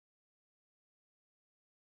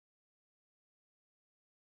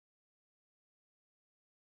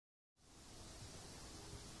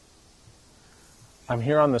I'm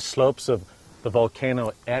here on the slopes of the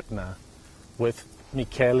volcano Etna with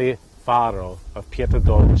Michele Faro of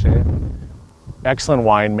Pietradolce, excellent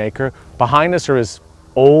winemaker. Behind us are his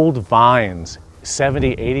old vines,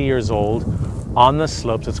 70, 80 years old, on the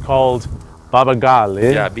slopes. It's called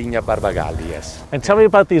Barbagalli. Yeah, Vineyard Barbagalli, yes. And tell me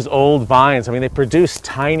about these old vines. I mean, they produce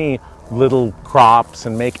tiny little crops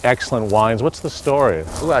and make excellent wines. What's the story?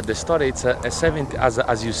 Well, the story, it's a 70,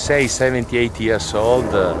 as you say, 78 years old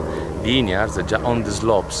vineyards on the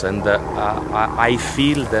slopes, and I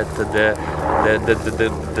feel that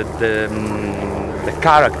the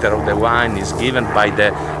character of the wine is given by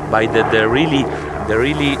the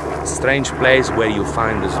really strange place where you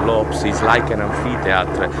find the slopes. It's like an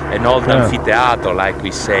amphitheater, an old amphitheater, like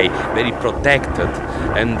we say, very protected,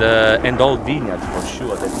 and old vineyards for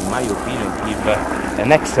sure, that in my opinion give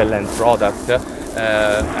an excellent product,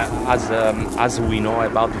 as we know,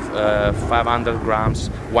 about 500 grams,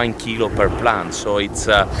 1 kilo per plant. So it's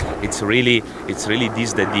really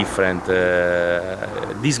this the different.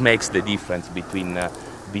 This makes the difference between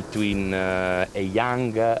a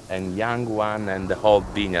young one and the old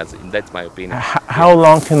vineyards. That's my opinion. How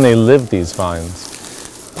long can they live, these vines?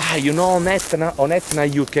 You know, on Etna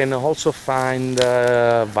you can also find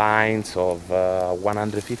vines of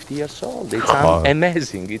 150 years old. It's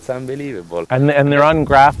amazing. It's unbelievable. And they're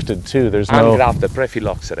ungrafted too. There's ungrafted,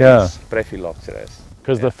 Prephyloxeres. Yeah. Prephyloxeres.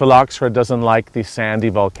 Because the phylloxera doesn't like the sandy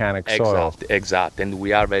volcanic soil. Exactly. And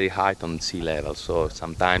we are very high on sea level, so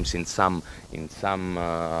sometimes in some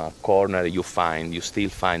corner you still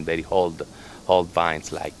find very old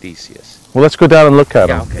vines like this. Yes. Well, let's go down and look at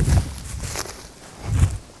them. Okay.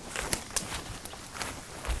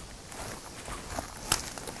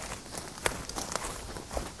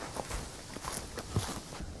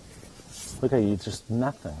 Look at you, just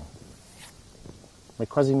nothing. Like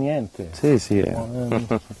quasi niente. Sì,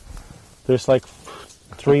 yeah. There's like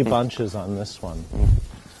 3 bunches on this one.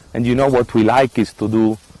 And you know what we like is to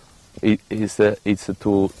do is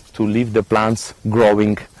to leave the plants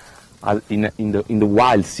growing in the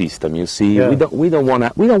wild system. You see, we don't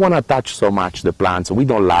wanna touch so much the plants. We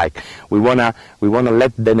don't like. We wanna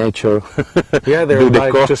let the nature. Yeah, they're do the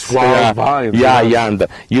like course. just wild vines. Yeah, yeah. And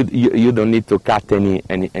you don't need to cut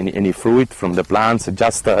any fruit from the plants.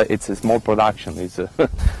 Just it's a small production. It's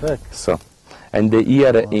so. And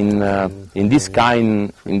here in this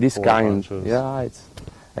kind,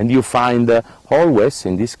 and you find always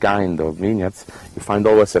in this kind of vineyards, you find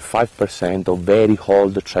always a 5% of very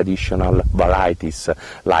old traditional varieties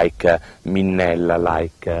like Minnella,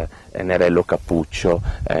 like Nerello Cappuccio,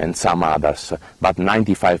 and some others. But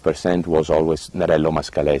 95% was always Nerello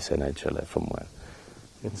Mascalese, naturally, from where.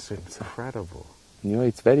 It's incredible. You know,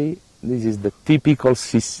 it's very. This is the typical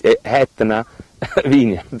Etna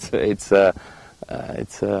vineyards. It's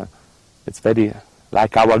very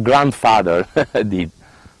like our grandfather did.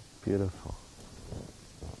 Beautiful.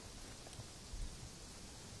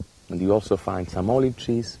 And you also find some olive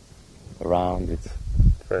trees around. It's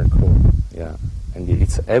very cool. Yeah, and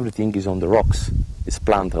everything is on the rocks. It's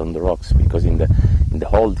planted on the rocks because in the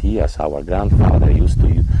old years our grandfather used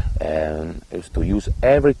to use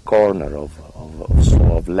every corner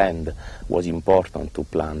of land was important to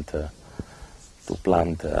plant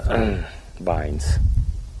vines.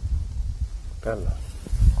 Bella.